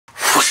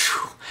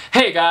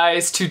Hey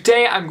guys,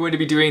 today I'm going to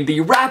be doing the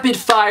rapid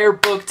fire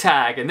book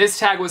tag, and this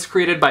tag was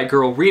created by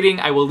Girl Reading.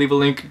 I will leave a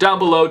link down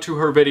below to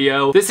her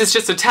video. This is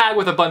just a tag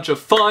with a bunch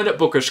of fun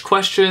bookish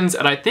questions,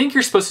 and I think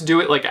you're supposed to do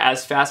it like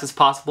as fast as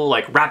possible,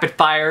 like rapid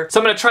fire. So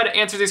I'm gonna try to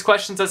answer these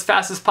questions as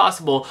fast as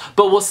possible,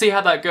 but we'll see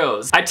how that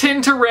goes. I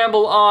tend to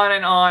ramble on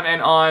and on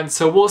and on,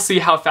 so we'll see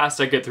how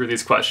fast I get through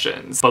these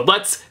questions. But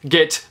let's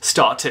get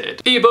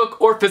started. Ebook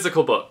or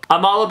physical book?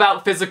 I'm all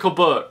about physical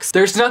books.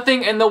 There's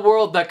nothing in the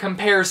world that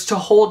compares to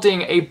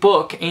holding a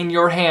book in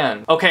your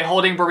hand. Okay,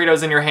 holding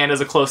burritos in your hand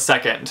is a close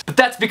second, but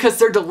that's because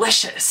they're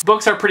delicious.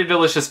 Books are pretty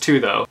delicious too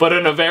though, but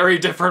in a very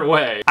different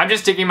way. I'm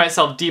just digging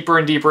myself deeper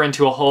and deeper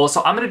into a hole,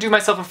 so I'm gonna do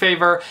myself a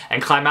favor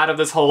and climb out of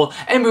this hole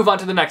and move on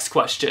to the next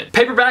question.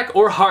 Paperback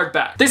or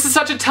hardback? This is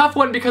such a tough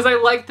one because I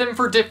like them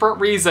for different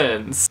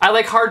reasons. I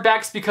like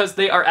hardbacks because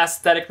they are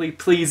aesthetically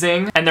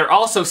pleasing and they're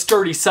also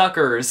sturdy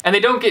suckers and they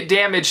don't get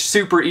damaged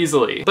super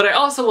easily. But I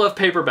also love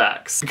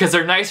paperbacks because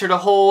they're nicer to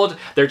hold,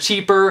 they're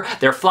cheaper,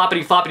 they're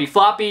floppity floppity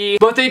floppy,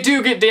 but they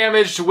do get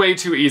damaged way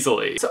too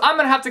easily. So I'm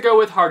gonna have to go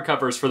with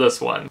hardcovers for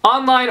this one.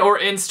 Online or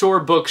in-store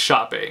book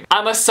shopping?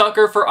 I'm a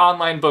sucker for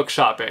online book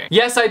shopping.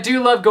 Yes, I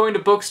do love going to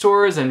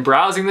bookstores and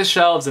browsing the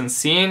shelves and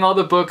seeing all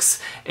the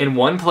books in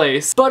one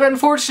place, but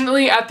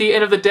unfortunately at the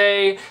end of the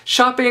day,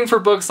 shopping for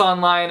books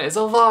online is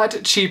a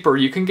lot cheaper.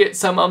 You can get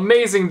some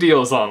amazing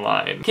deals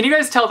online. Can you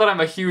guys tell that I'm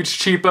a huge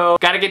cheapo?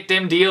 Gotta get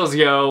them deals,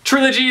 yo.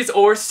 Trilogies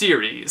or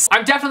series?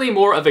 I'm definitely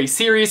more of a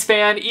series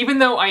fan, even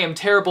though I am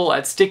terrible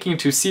at sticking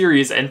to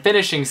series and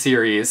finishing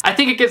series. I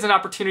think it gives an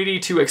opportunity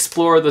to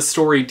explore the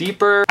story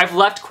deeper. I've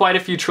left quite a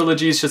few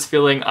trilogies just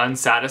feeling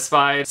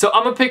unsatisfied, so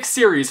I'm gonna pick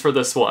series for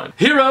this one.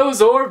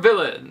 Heroes or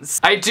villains?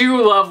 I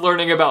do love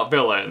learning about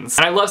villains,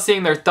 and I love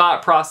seeing their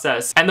thought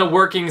process and the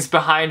workings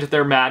behind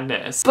their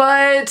madness,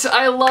 but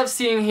I love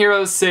seeing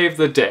heroes save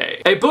the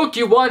day. A book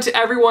you want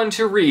everyone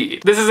to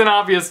read? This is an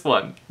obvious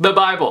one. The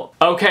Bible.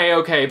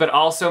 Okay, but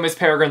also Miss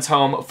Peregrine's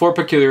Home for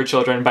Peculiar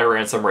Children by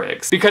Ransom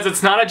Riggs. Because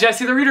it's not a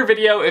Jessie the Reader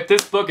video if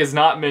this book is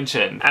not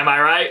mentioned. Am I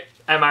right?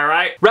 Am I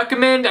right?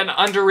 Recommend an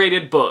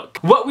underrated book.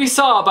 What We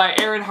Saw by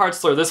Aaron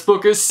Hartzler. This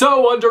book is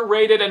so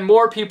underrated and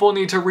more people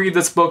need to read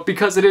this book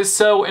because it is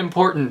so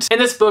important. In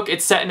this book,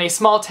 it's set in a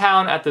small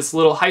town at this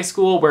little high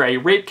school where a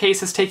rape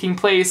case is taking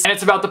place, and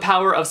it's about the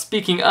power of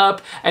speaking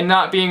up and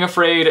not being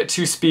afraid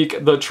to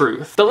speak the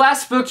truth. The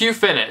last book you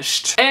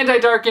finished. And I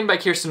Darken by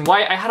Kiersten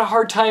White. I had a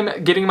hard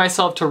time getting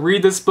myself to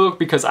read this book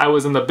because I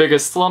was in the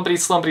biggest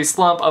slumpity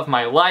slump of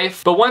my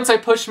life. But once I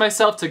pushed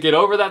myself to get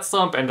over that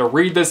slump and to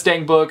read this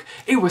dang book,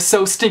 it was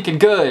so stinking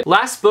good.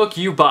 Last book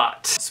you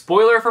bought.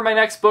 Spoiler for my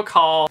next book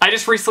haul. I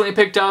just recently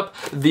picked up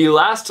The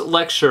Last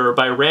Lecture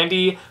by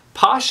Randy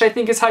Pausch, I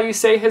think is how you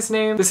say his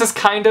name. This is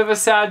kind of a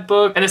sad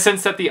book in the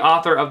sense that the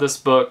author of this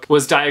book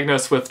was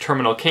diagnosed with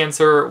terminal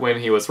cancer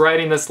when he was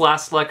writing this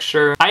last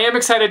lecture. I am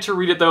excited to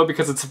read it though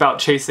because it's about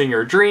chasing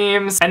your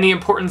dreams and the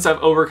importance of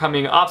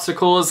overcoming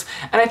obstacles,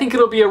 and I think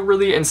it'll be a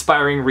really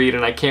inspiring read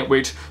and I can't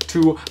wait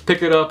to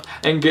pick it up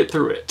and get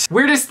through it.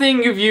 Weirdest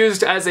thing you've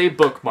used as a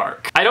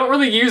bookmark? I don't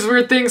really use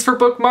weird things for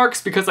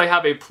bookmarks because I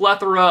have a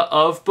plethora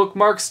of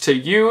bookmarks to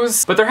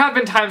use, but there have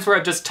been times where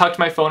I've just tucked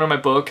my phone in my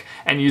book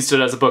and used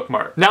it as a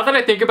bookmark. Now that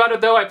I think about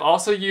it though, I've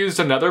also used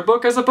another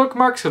book as a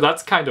bookmark, so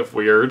that's kind of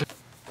weird.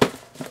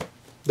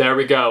 There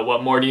we go,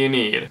 what more do you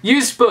need?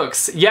 Used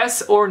books,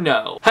 yes or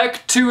no?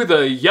 Heck to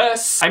the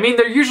yes! I mean,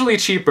 they're usually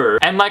cheaper,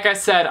 and like I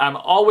said, I'm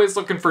always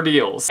looking for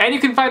deals. And you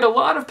can find a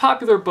lot of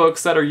popular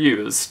books that are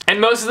used,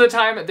 and most of the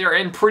time, they're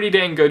in pretty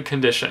dang good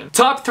condition.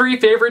 Top 3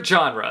 favorite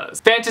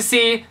genres.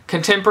 Fantasy,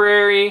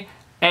 contemporary,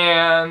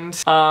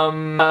 and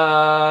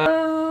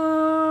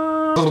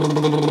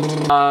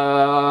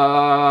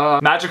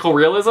magical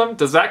realism?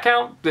 Does that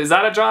count? Is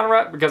that a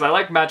genre? Because I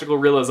like magical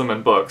realism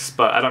in books,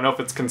 but I don't know if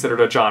it's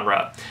considered a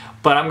genre.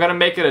 But I'm gonna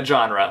make it a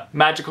genre.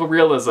 Magical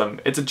realism,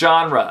 it's a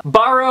genre.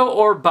 Borrow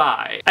or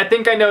buy? I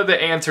think I know the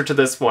answer to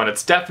this one.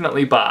 It's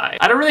definitely buy.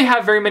 I don't really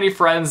have very many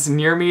friends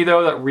near me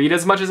though that read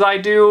as much as I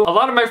do. A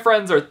lot of my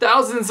friends are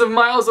thousands of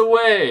miles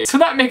away, so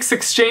that makes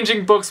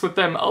exchanging books with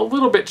them a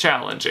little bit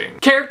challenging.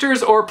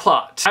 Characters or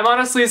plot? I'm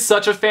honestly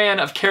such a fan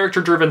of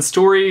character-driven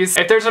stories.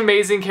 If there's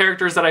amazing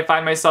characters that I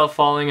find myself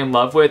falling in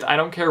love with, I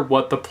don't care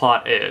what the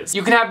plot is.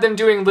 You can have them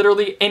doing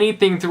literally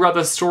anything throughout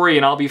the story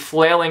and I'll be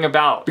flailing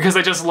about because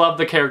I just love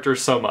the characters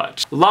so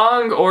much.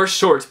 Long or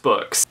short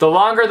books? The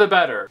longer the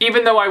better,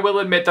 even though I will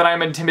admit that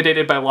I'm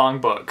intimidated by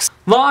long books.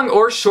 Long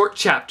or short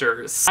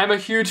chapters? I'm a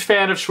huge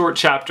fan of short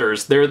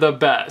chapters. They're the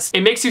best.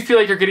 It makes you feel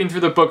like you're getting through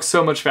the book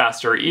so much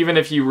faster, even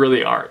if you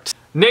really aren't.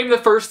 Name the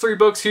first 3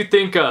 books you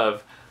think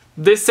of.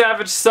 This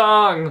Savage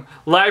Song,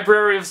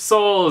 Library of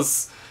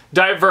Souls,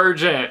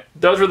 Divergent.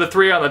 Those were the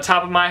three on the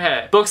top of my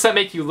head. Books that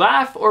make you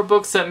laugh or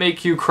books that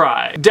make you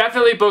cry?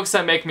 Definitely books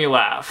that make me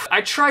laugh.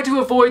 I try to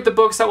avoid the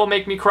books that will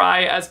make me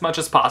cry as much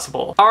as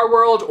possible. Our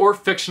world or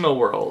fictional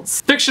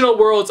worlds? Fictional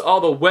worlds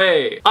all the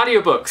way.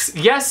 Audiobooks,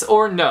 yes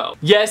or no?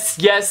 Yes,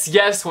 yes,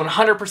 yes,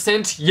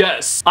 100%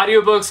 yes.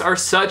 Audiobooks are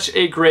such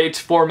a great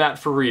format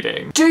for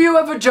reading. Do you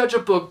ever judge a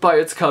book by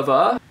its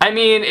cover? I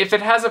mean, if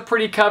it has a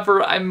pretty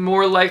cover, I'm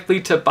more likely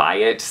to buy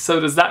it, so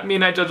does that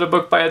mean I judge a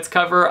book by its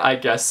cover? I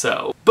guess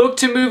so. Book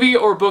to movie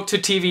or book to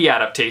TV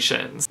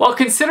adaptations? While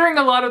considering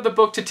a lot of the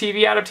book to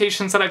TV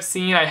adaptations that I've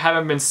seen I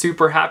haven't been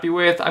super happy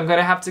with, I'm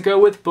gonna have to go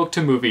with book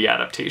to movie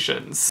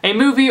adaptations. A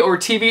movie or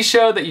TV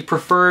show that you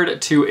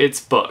preferred to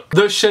its book.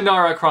 The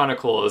Shannara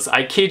Chronicles.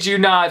 I kid you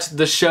not,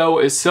 the show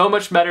is so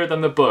much better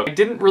than the book. I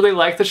didn't really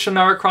like the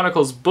Shannara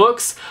Chronicles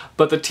books,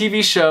 but the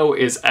TV show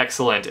is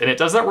excellent, and it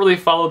doesn't really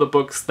follow the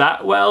books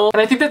that well,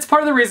 and I think that's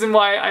part of the reason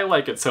why I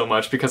like it so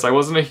much, because I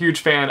wasn't a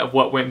huge fan of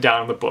what went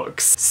down in the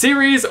books.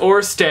 Series or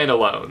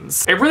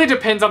standalones? It really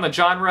depends on the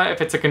genre.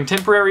 If it's a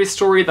contemporary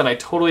story, then I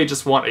totally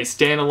just want a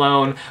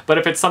standalone, but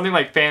if it's something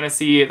like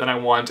fantasy, then I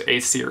want a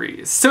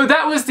series. So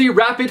that was the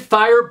rapid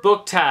fire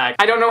book tag.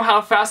 I don't know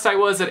how fast I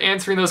was at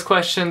answering those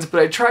questions, but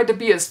I tried to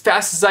be as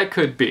fast as I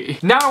could be.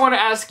 Now I want to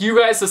ask you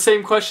guys the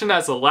same question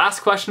as the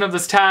last question of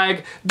this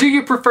tag. Do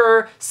you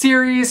prefer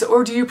series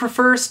or do you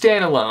prefer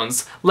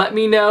standalones? Let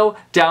me know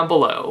down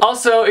below.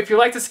 Also, if you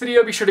like this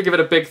video, be sure to give it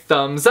a big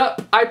thumbs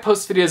up. I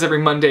post videos every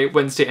Monday,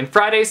 Wednesday, and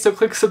Friday, so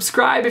click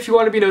subscribe if you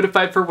want to be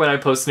notified for when I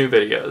post new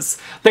videos.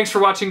 Thanks for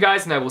watching,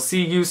 guys, and I will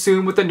see you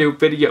soon with a new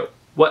video.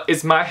 What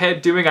is my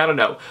head doing? I don't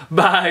know.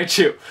 Bye,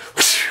 chew.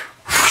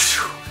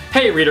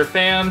 Hey Reader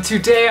fam,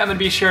 today I'm going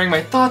to be sharing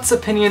my thoughts,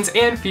 opinions,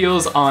 and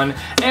feels on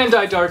And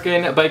I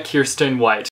Darken by Kiersten White.